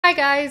Hi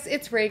guys,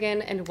 it's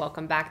Reagan and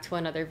welcome back to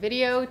another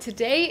video.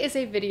 Today is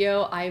a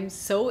video I'm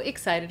so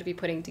excited to be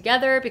putting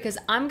together because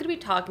I'm going to be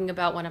talking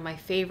about one of my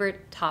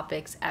favorite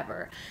topics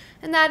ever,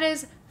 and that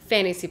is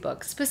fantasy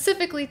books.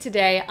 Specifically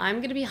today, I'm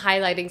going to be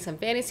highlighting some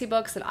fantasy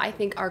books that I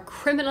think are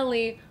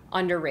criminally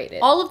underrated.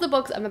 All of the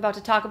books I'm about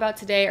to talk about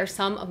today are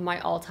some of my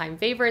all-time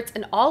favorites,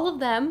 and all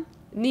of them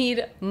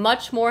need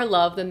much more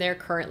love than they're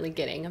currently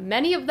getting.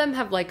 Many of them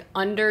have like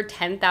under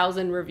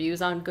 10,000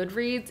 reviews on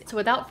Goodreads. So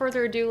without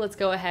further ado, let's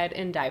go ahead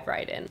and dive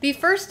right in. The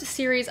first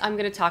series I'm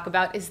going to talk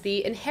about is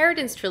the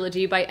Inheritance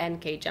Trilogy by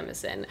N.K.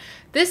 Jemisin.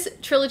 This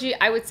trilogy,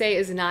 I would say,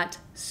 is not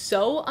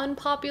so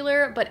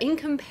unpopular, but in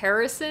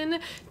comparison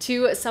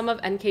to some of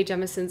N.K.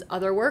 Jemisin's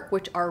other work,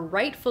 which are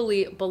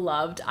rightfully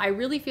beloved, I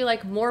really feel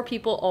like more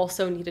people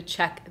also need to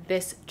check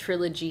this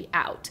trilogy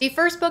out. The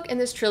first book in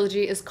this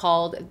trilogy is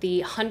called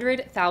The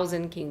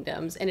 100,000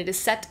 Kingdoms, and it is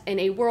set in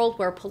a world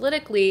where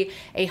politically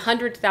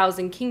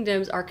 100,000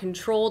 kingdoms are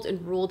controlled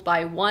and ruled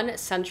by one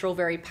central,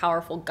 very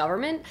powerful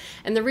government.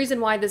 And the reason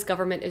why this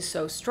government is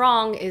so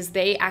strong is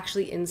they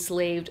actually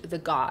enslaved the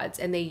gods,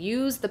 and they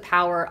use the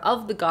power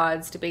of the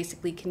gods to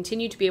basically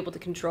continue to be able to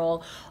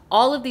control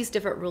all of these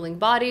different ruling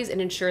bodies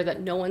and ensure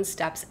that no one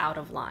steps out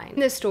of line. In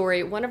this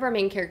story, one of our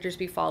main characters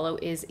we follow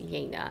is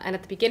Yena, and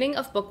at the beginning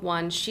of book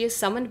one, she is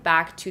summoned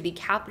back to the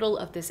capital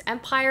of this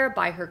empire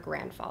by her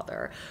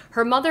grandfather.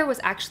 Her mother was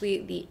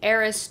actually the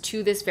heiress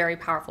to this very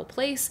powerful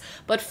place,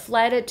 but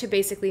fled to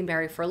basically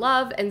marry for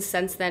love, and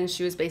since then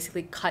she was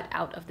basically cut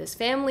out of this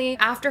family.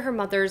 After her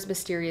mother's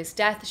mysterious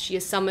death, she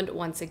is summoned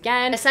once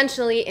again.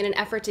 Essentially, in an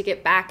effort to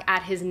get back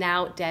at his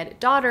now dead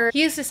daughter,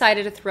 he has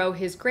decided to throw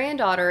his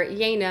granddaughter,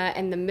 Yena,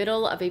 in the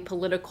middle of a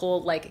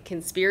political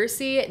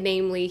conspiracy,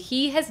 namely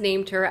he has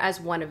named her as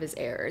one of his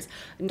heirs.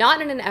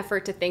 Not in an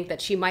effort to think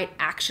that she might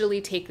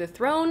actually take the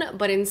throne,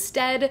 but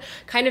instead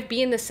kind of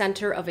be in the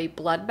center of a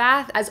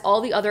bloodbath as all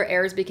the other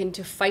heirs begin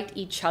to fight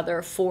each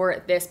other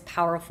for this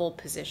powerful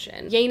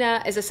position.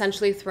 Yena is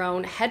essentially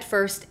thrown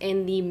headfirst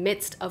in the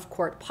midst of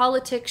court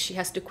politics. She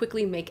has to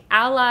quickly make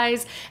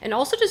allies and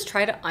also just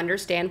try to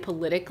understand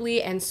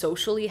politically and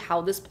socially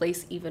how this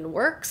place even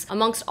works.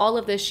 Amongst all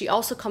of this, she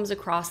also comes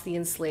across the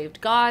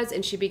enslaved gods,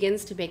 and she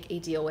begins to make a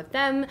deal with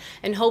them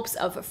in hopes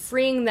of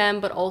freeing them,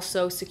 but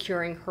also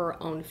securing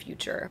her own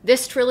future.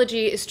 This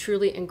trilogy is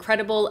truly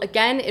incredible.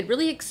 Again, it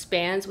really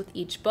expands with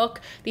each book.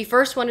 The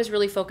first one is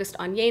really focused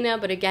on Yena,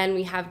 but again,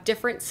 we have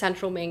different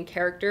central main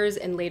characters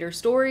in later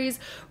stories,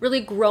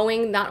 really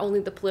growing not only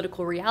the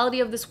political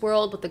reality of this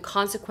world, but the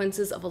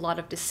consequences of a lot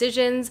of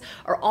decisions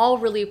are all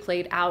really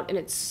played out, and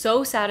it's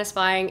so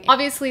satisfying.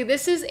 Obviously,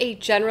 this is a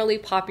generally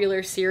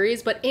popular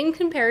series, but in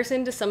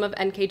comparison to some of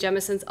N.K.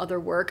 Jemisin's other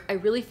work, I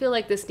really feel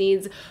like this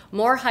needs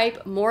more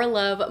hype, more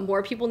love,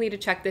 more people need to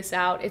check this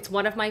out. It's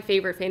one of my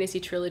favorite fantasy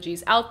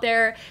trilogies out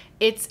there.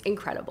 It's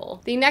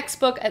incredible. The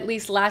next book, at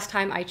least last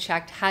time I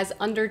checked, has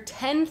under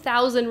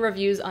 10,000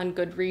 reviews on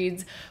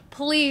Goodreads.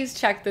 Please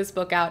check this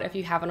book out if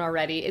you haven't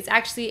already. It's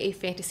actually a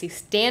fantasy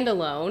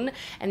standalone,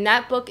 and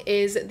that book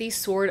is The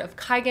Sword of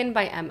Kaigen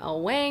by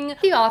M.L. Wang.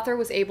 The author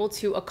was able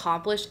to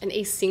accomplish in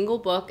a single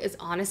book is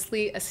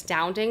honestly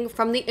astounding,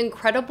 from the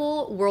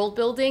incredible world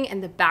building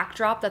and the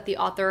backdrop that the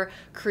author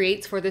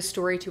creates for this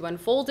story to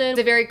unfold in. It's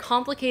a very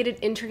complicated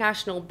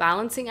international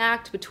balancing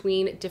act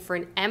between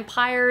different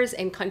empires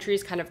and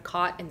countries kind of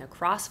caught in the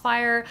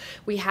crossfire.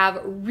 We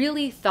have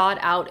really thought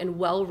out and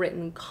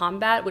well-written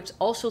combat, which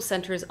also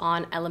centers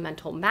on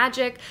elemental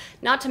magic,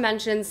 not to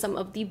mention some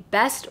of the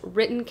best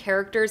written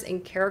characters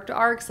and character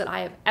arcs that I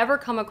have ever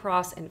come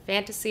across in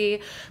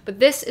fantasy. But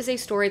this is a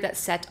story that's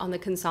set on the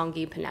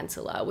Konsongi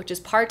Peninsula, which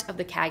is part of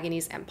the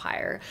Kaigenese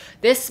Empire.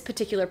 This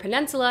particular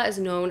peninsula is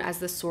known as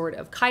the Sword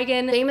of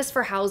Kaigen, famous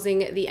for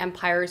housing the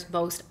empire's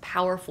most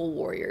powerful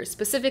warriors.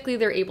 Specifically,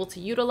 they're able to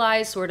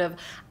utilize sort of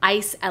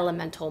ice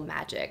elemental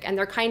magic, and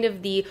they're kind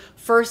of the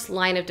first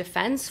line of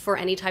defense for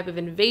any type of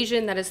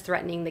invasion that is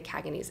threatening the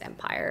Kaigenese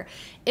Empire.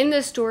 In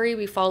this story,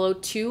 we follow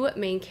two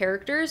main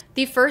characters.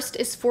 The first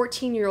is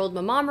 14-year-old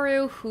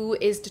Mamoru, who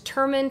is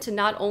determined to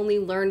not only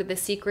learn the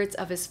secrets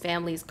of his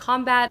family's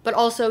combat, but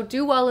also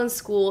do well in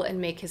school and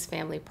make his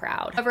family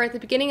proud. However, at the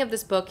beginning of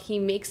this book, he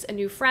makes a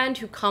new friend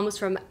who comes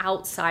from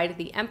outside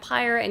the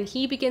empire, and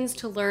he begins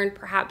to learn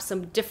perhaps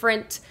some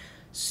different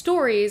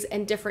stories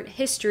and different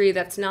history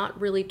that's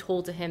not really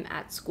told to him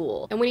at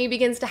school. And when he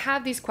begins to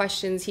have these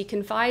questions, he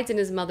confides in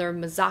his mother,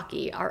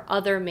 Mizaki, our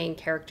other main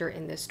character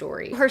in this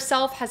story.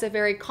 Herself has a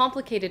very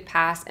complicated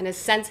past and has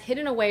since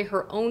hidden away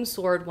her own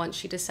sword once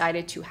she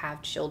decided to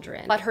have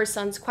children. But her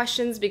son's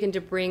questions begin to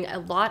bring a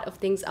lot of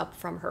things up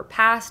from her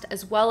past,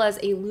 as well as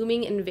a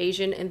looming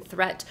invasion and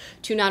threat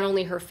to not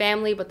only her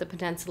family, but the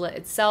peninsula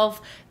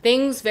itself.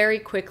 Things very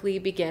quickly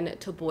begin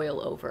to boil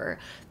over.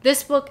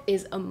 This book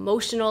is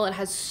emotional. It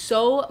has so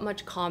so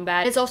much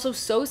combat. It's also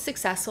so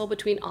successful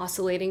between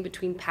oscillating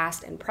between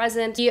past and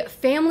present. The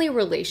family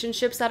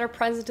relationships that are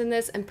present in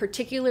this, and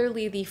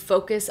particularly the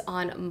focus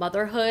on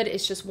motherhood,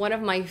 is just one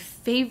of my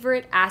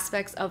favorite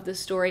aspects of the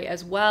story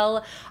as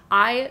well.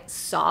 I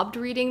sobbed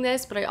reading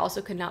this, but I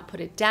also could not put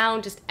it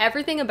down. Just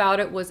everything about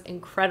it was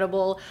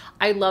incredible.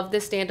 I love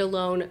this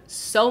standalone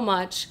so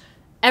much.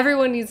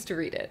 Everyone needs to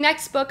read it.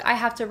 Next book I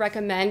have to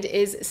recommend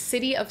is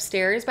City of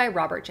Stairs by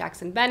Robert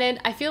Jackson Bennett.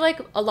 I feel like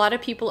a lot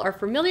of people are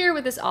familiar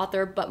with this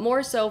author, but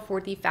more so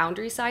for the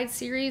Foundry Side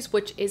series,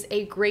 which is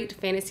a great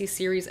fantasy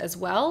series as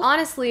well.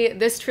 Honestly,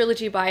 this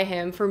trilogy by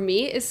him, for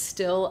me, is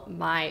still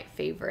my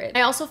favorite.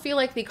 I also feel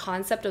like the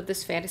concept of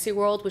this fantasy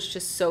world was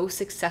just so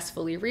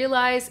successfully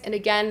realized. And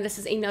again, this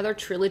is another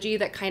trilogy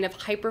that kind of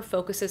hyper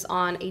focuses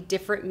on a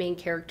different main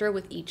character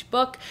with each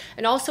book,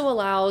 and also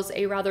allows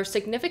a rather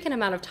significant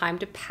amount of time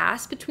to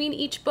pass between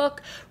each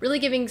book, really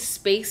giving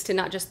space to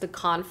not just the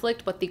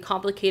conflict, but the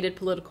complicated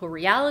political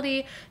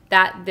reality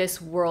that this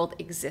world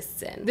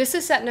exists in. This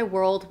is set in a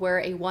world where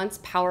a once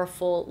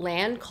powerful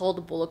land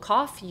called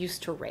Bulakov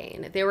used to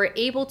reign. They were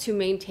able to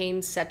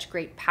maintain such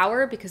great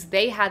power because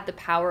they had the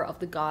power of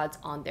the gods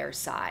on their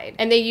side.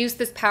 And they used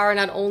this power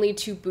not only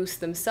to boost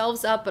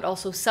themselves up, but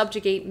also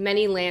subjugate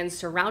many lands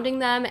surrounding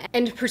them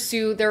and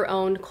pursue their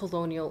own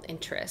colonial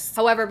interests.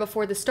 However,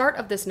 before the start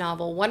of this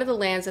novel, one of the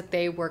lands that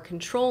they were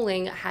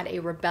controlling had a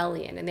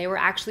rebellion, and they were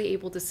actually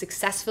able to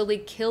successfully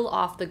kill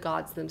off the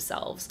gods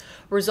themselves,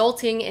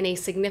 resulting in a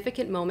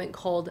significant moment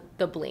called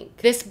the blink.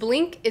 This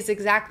blink is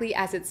exactly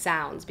as it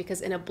sounds,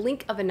 because in a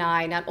blink of an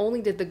eye, not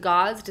only did the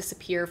gods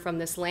disappear from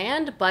this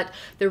land, but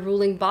the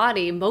ruling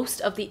body,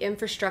 most of the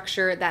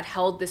infrastructure that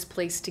held this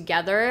place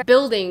together,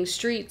 buildings,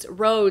 streets,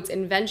 roads,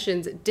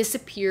 inventions,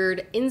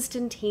 disappeared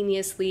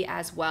instantaneously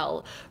as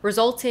well,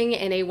 resulting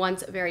in a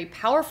once very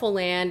powerful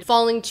land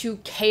falling to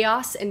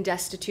chaos and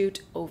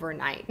destitute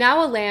overnight.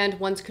 Now a land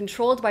once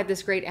controlled by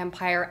this great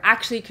empire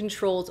actually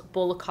controls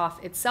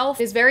Bulakov itself,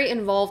 is very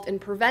involved in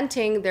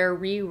preventing their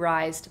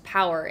re-rise to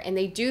power, and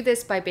they do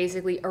this by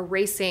basically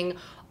erasing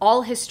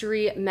all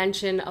history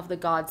mention of the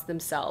gods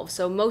themselves.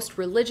 So most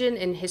religion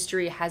in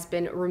history has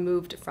been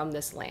removed from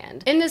this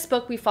land. In this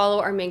book, we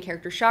follow our main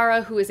character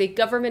Shara, who is a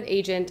government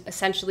agent,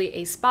 essentially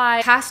a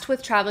spy, tasked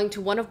with traveling to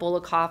one of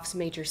Bulakov's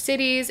major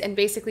cities and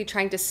basically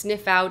trying to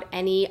sniff out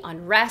any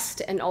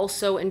unrest and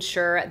also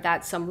ensure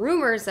that some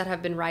rumors that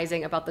have been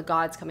rising about the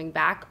gods coming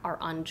back are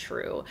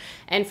untrue.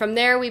 And from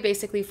there, we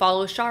basically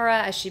follow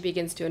Shara as she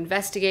begins to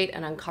investigate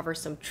and uncover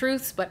some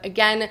truths. But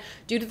again,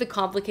 due to the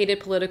complicated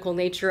political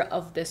nature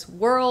of this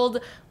world,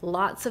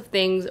 lots of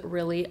things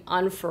really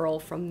unfurl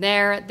from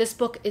there. This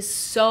book is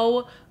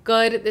so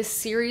good. This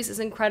series is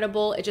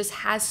incredible. It just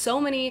has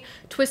so many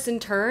twists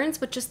and turns,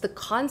 but just the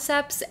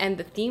concepts and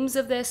the themes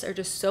of this are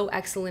just so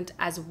excellent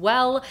as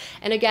well.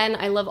 And again,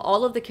 I love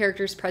all of the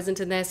characters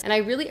present in this, and I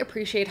really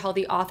appreciate how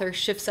the author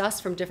shifts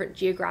us from different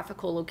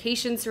geographical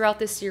locations throughout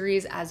this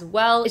series as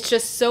well. It's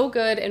just so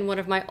good and one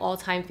of my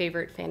all-time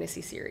favorite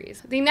fantasy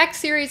series. The next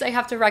series I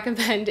have to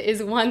recommend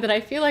is one that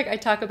I feel like I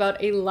talk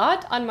about a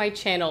lot on my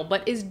channel,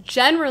 but is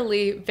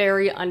generally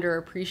very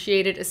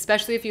underappreciated,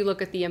 especially if you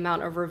look at the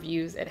amount of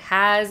reviews it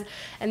has.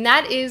 And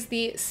that is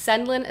the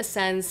Senlin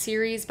Ascends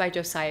series by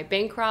Josiah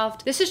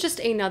Bancroft. This is just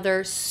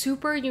another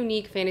super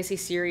unique fantasy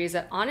series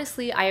that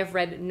honestly I have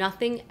read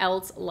nothing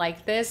else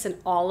like this in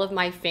all of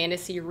my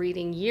fantasy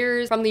reading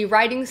years. From the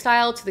writing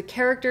style to the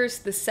characters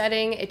to the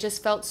setting, it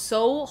just felt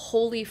so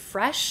wholly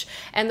fresh,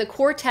 and the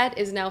quartet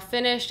is now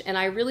finished, and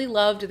I really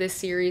loved this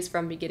series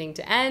from beginning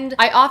to end.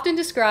 I often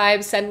describe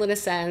Senlin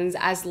Ascends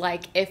as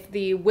like if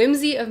the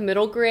whimsy of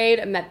middle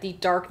grade met the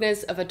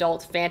darkness of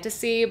adult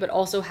fantasy, but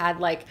also had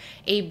like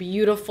a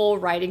beautiful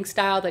writing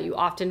style that you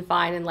often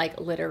find in like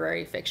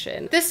literary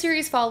fiction. This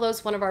series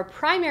follows one of our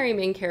primary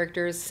main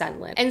characters,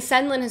 Senlin. And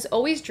Senlin has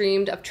always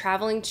dreamed of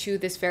traveling to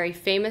this very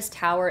famous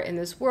tower in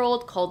this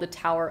world called the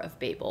Tower of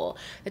Babel.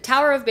 The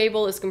Tower of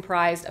Babel is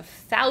comprised of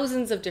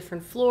thousands of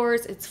different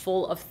floors. It's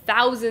full of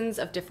thousands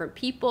of different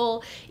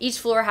people, each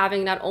floor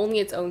having not only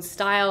its own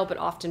style, but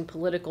often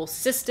political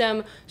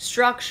system,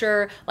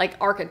 structure, like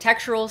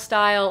architectural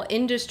style,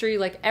 industry,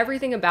 like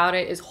everything about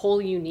it is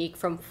wholly unique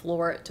from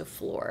floor to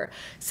floor.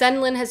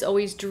 Senlin has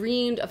always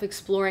dreamed of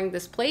exploring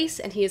this place,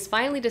 and he has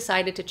finally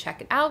decided to check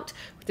it out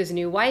with his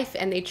new wife,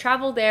 and they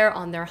travel there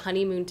on their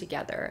honeymoon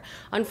together.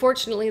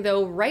 Unfortunately,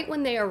 though, right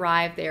when they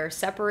arrive, they are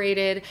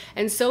separated,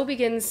 and so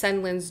begins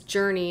Senlin's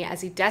journey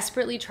as he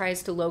desperately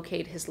tries to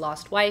locate his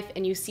lost wife,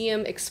 and you see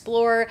him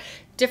explore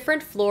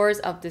different floors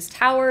of this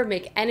tower,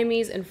 make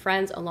enemies and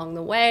friends along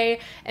the way,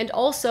 and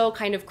also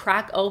kind of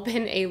crack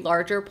open a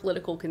larger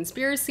political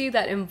conspiracy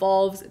that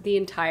involves the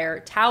entire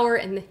tower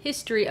and the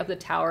history of the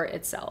tower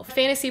itself. From a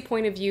fantasy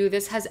point of view,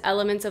 this has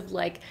elements of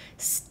like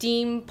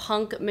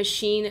steampunk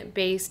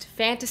machine-based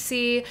fantasy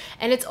fantasy,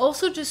 and it's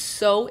also just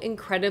so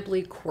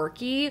incredibly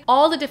quirky.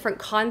 All the different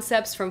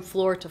concepts from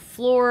floor to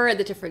floor,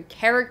 the different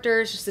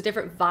characters, just the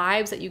different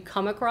vibes that you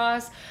come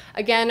across,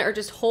 again, are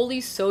just wholly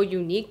so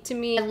unique to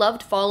me. I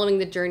loved following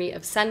the journey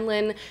of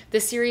Senlin.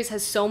 This series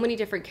has so many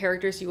different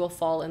characters you will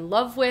fall in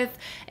love with,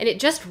 and it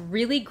just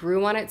really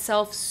grew on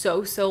itself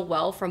so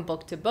well from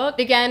book to book.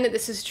 Again,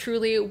 this is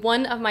truly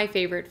one of my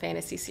favorite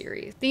fantasy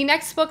series. The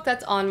next book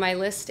that's on my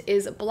list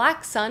is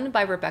Black Sun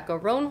by Rebecca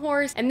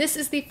Roanhorse, and this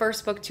is the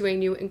first book to a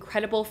new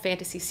incredible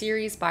fantasy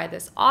series by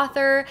this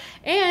author.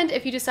 And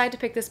if you decide to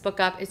pick this book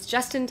up, it's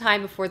just in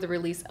time before the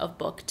release of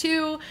book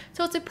 2,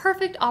 so it's a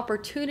perfect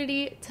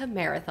opportunity to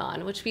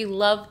marathon, which we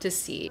love to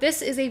see.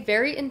 This is a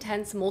very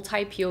intense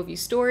multi-POV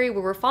story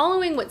where we're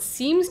following what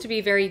seems to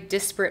be very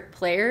disparate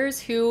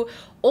players who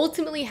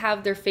ultimately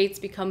have their fates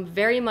become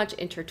very much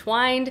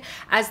intertwined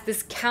as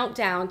this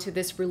countdown to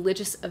this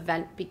religious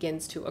event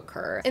begins to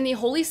occur. In the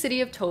holy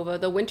city of Tova,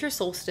 the winter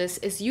solstice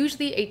is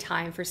usually a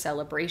time for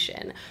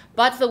celebration,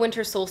 but the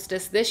winter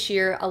solstice this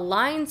year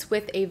aligns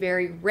with a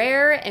very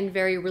rare and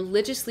very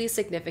religiously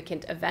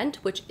significant event,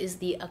 which is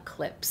the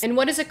eclipse. And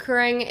what is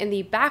occurring in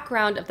the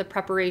background of the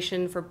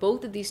preparation for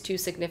both of these two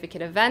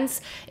significant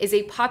events is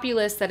a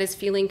populace that is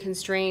feeling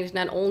constrained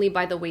not only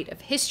by the weight of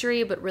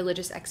history, but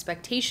religious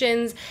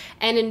expectations,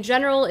 and in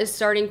general is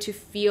starting to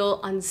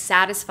feel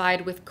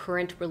unsatisfied with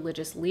current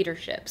religious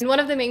leaderships. And one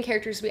of the main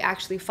characters we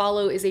actually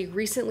follow is a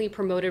recently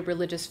promoted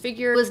religious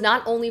figure who is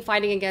not only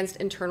fighting against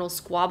internal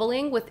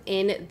squabbling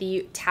within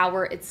the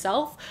tower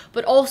itself,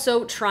 but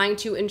also trying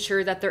to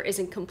ensure that there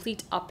isn't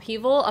complete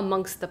upheaval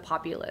amongst the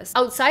populace.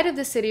 Outside of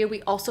the city,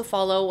 we also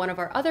follow one of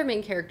our other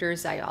main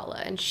characters,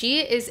 Zayala, and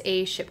she is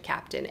a ship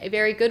captain, a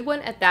very good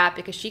one at that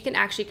because she can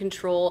actually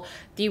control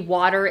the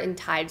water and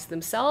tides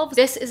themselves.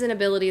 This is an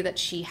ability that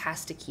she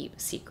has to keep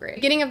secret.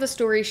 Beginning of the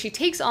story, she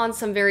takes on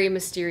some very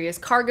mysterious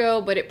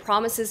cargo, but it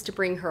promises to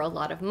bring her a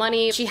lot of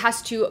money. She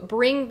has to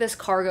bring this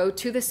cargo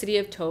to the city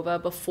of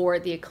Tova before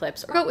the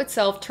eclipse. The cargo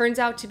itself turns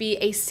out to be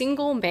a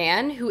single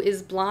man who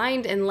is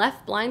blind and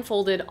left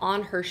blindfolded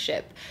on her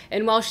ship.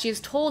 And while she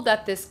is told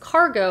that this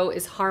cargo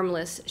is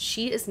harmless,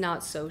 she is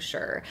not so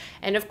sure.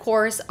 And of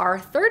course, our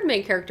third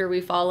main character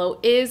we follow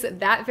is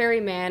that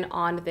very man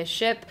on this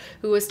ship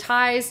who has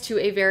ties to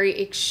a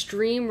very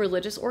extreme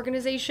religious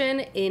organization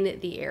in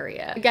the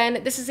area. Again,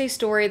 this is a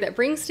story that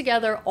brings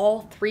together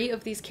all three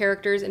of these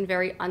characters in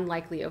very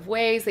unlikely of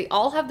ways. They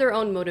all have their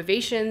own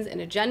motivations and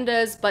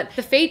agendas, but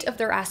the fate of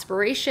their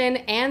aspiration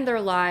and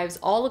their lives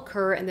all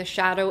occur in the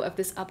shadow of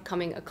this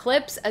upcoming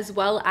eclipse, as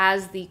well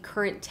as the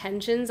current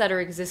tensions that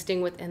are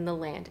existing within the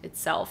land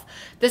itself.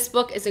 This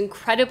book is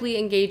incredibly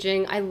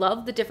engaging. I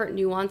love the different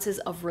nuances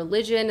of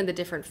religion and the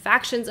different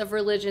factions of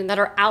religion that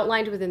are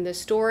outlined within this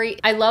story.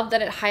 I love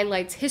that it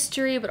highlights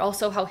history, but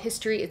also how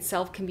history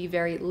itself can be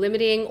very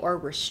limiting or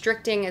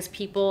restricting as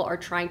people are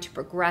trying to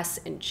progress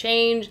and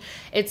change.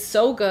 It's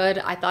so good.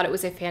 I thought it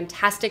was a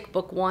fantastic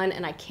book one,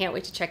 and I can't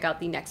wait to check out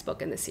the next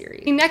book in the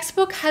series. The next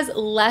book has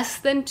less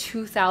than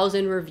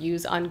 2,000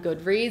 reviews on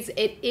Goodreads.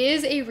 It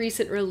is a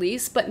recent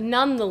release, but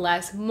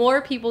nonetheless,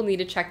 more people need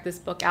to check this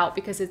book out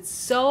because it's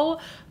so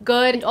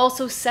good and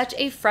also such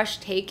a fresh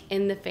take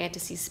in the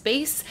fantasy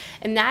space,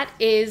 and that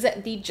is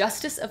The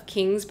Justice of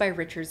Kings by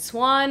Richard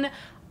Swan.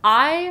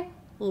 I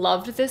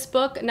loved this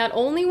book. Not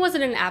only was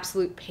it an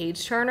absolute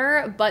page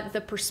turner, but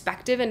the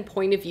perspective and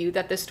point of view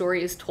that the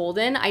story is told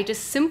in, I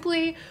just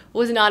simply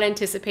was not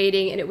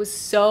anticipating, and it was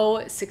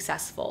so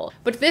successful.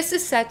 But this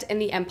is set in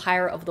the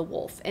Empire of the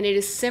Wolf, and it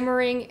is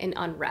simmering in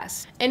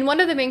unrest. And one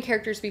of the main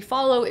characters we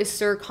follow is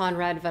Sir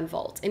Conrad van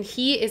Volt, and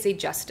he is a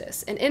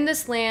justice. And in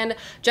this land,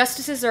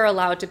 justices are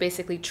allowed to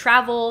basically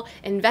travel,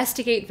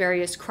 investigate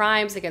various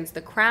crimes against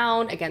the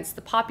crown, against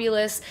the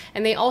populace,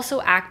 and they also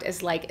act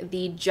as like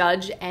the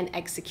judge and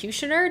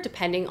executioner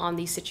depending on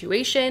the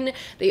situation.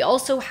 They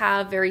also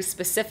have very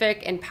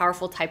specific and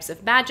powerful types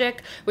of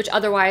magic, which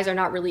otherwise are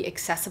not really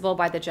accessible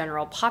by the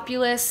general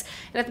populace.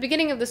 And at the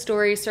beginning of the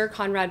story, Sir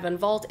Conrad van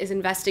Volt is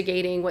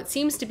investigating what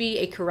seems to be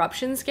a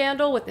corruption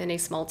scandal within a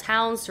small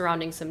town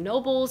surrounding some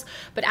nobles.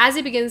 But as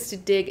he begins to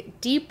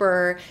dig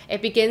deeper,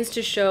 it begins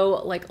to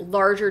show like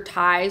larger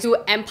ties to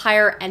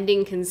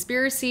empire-ending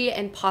conspiracy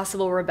and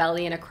possible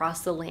rebellion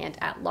across the land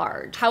at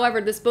large.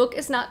 However, this book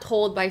is not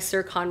told by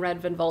Sir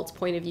Conrad van Volt's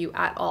point of view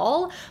at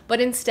all, but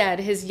instead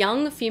his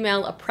young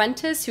female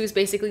apprentice who's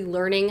basically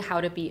learning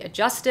how to be a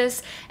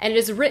justice, and it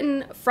is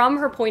written from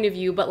her point of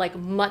view, but like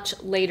much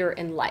later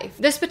in life.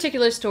 This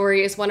particular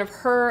story is one of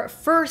her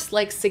first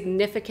like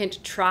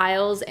significant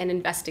trials and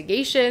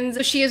investigations.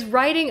 So she is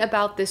writing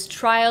about this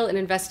trial and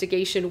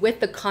investigation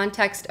with the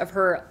context of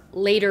her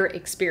later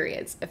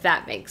experience, if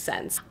that makes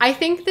sense. I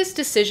think this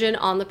decision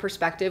on the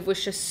perspective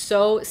was just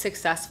so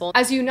successful,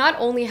 as you not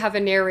only have a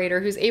narrator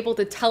who's able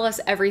to tell us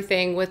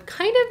everything with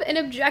kind of an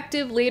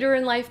objective later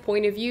in life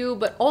point of view,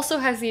 but also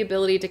has the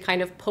ability to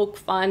kind of poke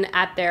fun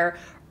at their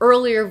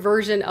earlier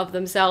version of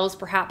themselves,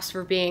 perhaps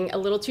for being a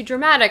little too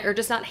dramatic or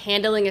just not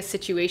handling a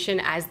situation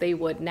as they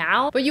would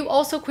now. But you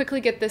also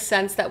quickly get this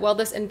sense that while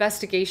this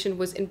investigation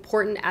was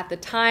important at the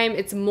time,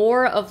 it's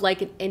more of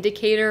like an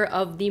indicator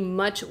of the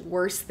much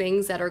worse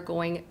things that are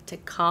going to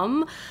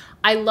come.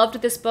 I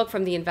loved this book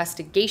from the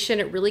investigation.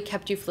 It really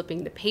kept you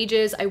flipping the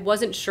pages. I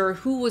wasn't sure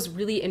who was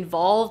really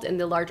involved in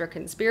the larger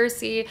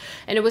conspiracy,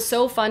 and it was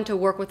so fun to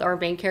work with our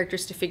main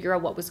characters to figure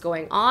out what was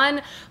going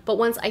on. But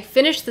once I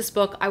finished this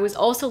book, I was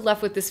also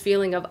left with this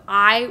feeling of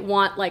I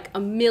want like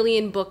a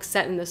million books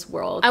set in this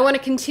world. I want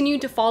to continue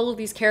to follow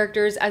these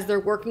characters as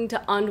they're working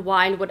to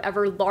unwind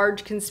whatever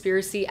large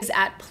conspiracy is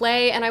at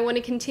play, and I want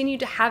to continue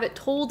to have it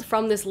told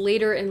from this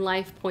later in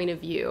life point of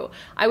view.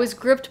 I was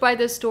gripped by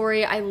this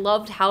story. I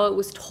loved how it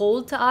was told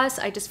to us.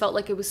 I just felt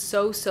like it was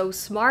so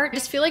smart. I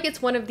just feel like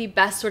it's one of the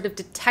best sort of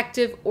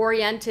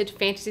detective-oriented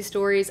fantasy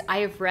stories I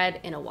have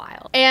read in a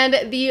while.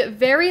 And the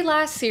very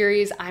last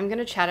series I'm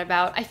gonna chat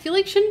about, I feel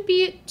like shouldn't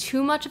be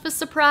too much of a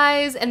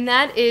surprise, and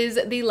that is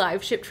the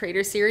Liveship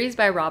Trader series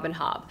by Robin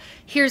Hobb.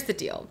 Here's the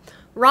deal.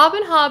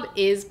 Robin Hobb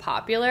is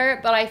popular,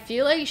 but I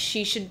feel like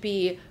she should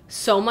be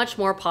so much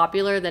more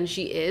popular than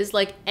she is.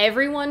 Like,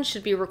 everyone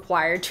should be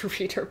required to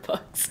read her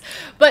books.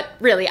 But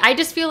really, I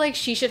just feel like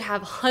she should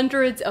have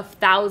hundreds of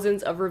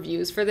thousands of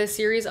reviews for this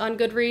series on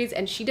Goodreads,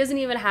 and she doesn't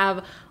even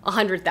have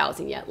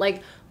 100,000 yet.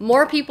 Like,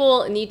 more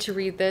people need to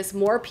read this.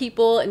 More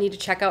people need to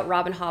check out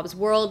Robin Hobb's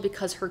world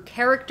because her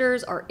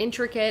characters are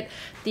intricate.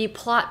 The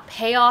plot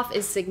payoff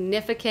is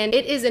significant.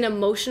 It is an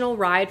emotional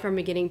ride from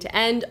beginning to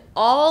end.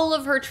 All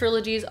of her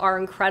trilogies are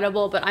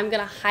incredible, but I'm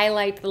gonna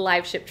highlight the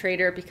Liveship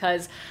Trader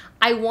because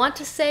I want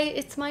to say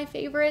it's my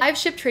favorite.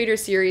 Liveship Trader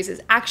series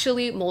is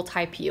actually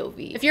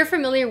multi-POV. If you're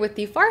familiar with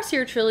the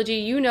Farseer trilogy,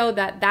 you know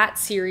that that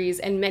series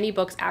and many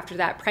books after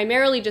that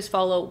primarily just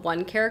follow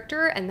one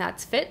character, and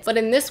that's Fitz. But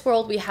in this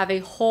world, we have a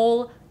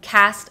whole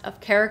cast of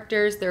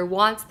characters, their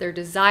wants, their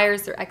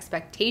desires, their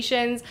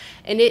expectations,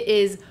 and it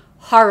is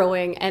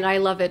harrowing, and I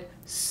love it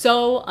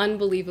so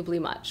unbelievably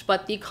much.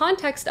 But the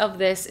context of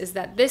this is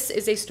that this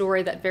is a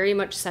story that very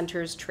much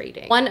centers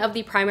trading. One of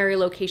the primary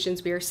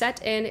locations we are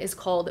set in is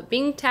called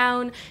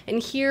Bingtown,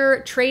 and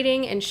here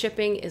trading and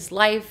shipping is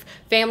life.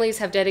 Families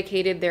have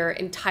dedicated their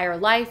entire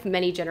life,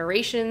 many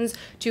generations,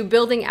 to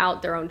building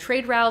out their own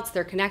trade routes,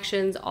 their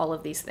connections, all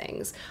of these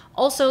things.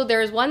 Also,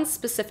 there is one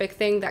specific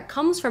thing that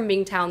comes from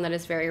Bingtown that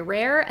is very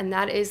rare, and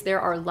that is there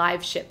are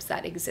live ships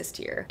that exist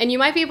here. And you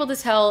might be able to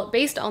tell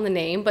based on the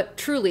name, but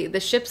truly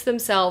the ships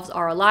themselves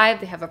are alive.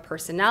 They have a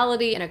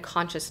personality and a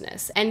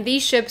consciousness. And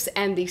these ships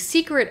and the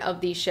secret of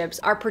these ships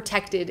are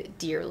protected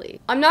dearly.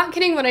 I'm not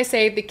kidding when I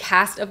say the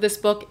cast of this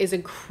book is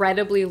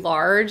incredibly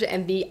large,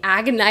 and the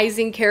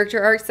agonizing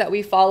character arcs that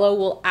we follow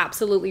will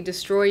absolutely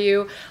destroy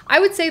you.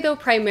 I would say though,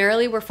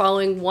 primarily we're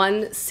following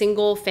one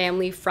single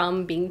family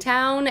from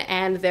Bingtown,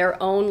 and their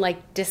own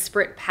like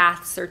disparate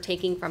paths they're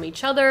taking from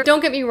each other.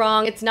 Don't get me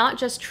wrong, it's not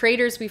just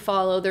traders we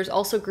follow, there's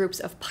also groups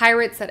of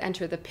pirates that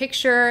enter the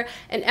picture,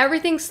 and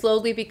everything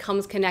slowly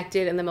becomes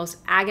connected in the most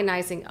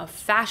agonizing of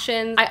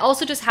fashions. I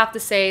also just have to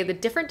say the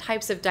different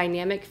types of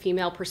dynamic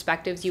female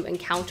perspectives you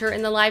encounter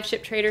in the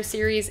Liveship Trader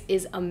series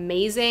is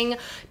amazing.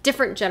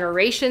 Different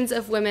generations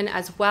of women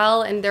as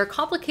well, and their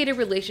complicated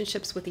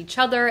relationships with each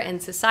other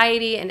and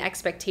society and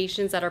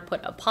expectations that are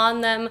put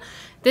upon them.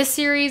 This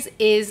series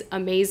is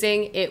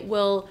amazing. It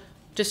will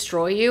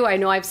destroy you. I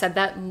know I've said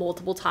that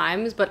multiple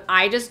times, but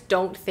I just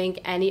don't think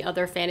any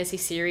other fantasy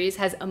series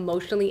has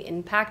emotionally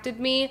impacted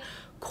me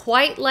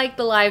quite like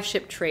the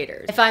Liveship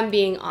Traders, if I'm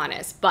being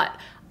honest. But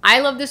I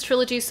love this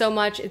trilogy so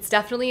much. It's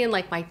definitely in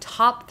like my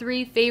top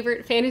 3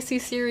 favorite fantasy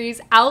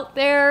series out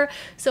there.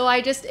 So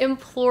I just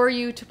implore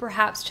you to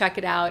perhaps check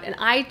it out. And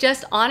I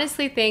just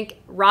honestly think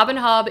Robin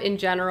Hobb in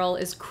general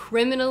is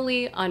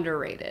criminally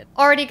underrated.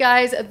 Alrighty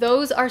guys,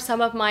 those are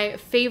some of my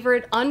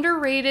favorite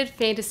underrated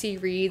fantasy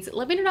reads.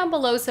 Let me know down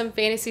below some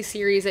fantasy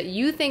series that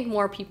you think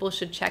more people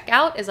should check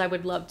out, as I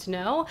would love to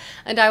know.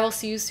 And I will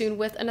see you soon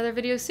with another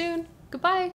video soon. Goodbye.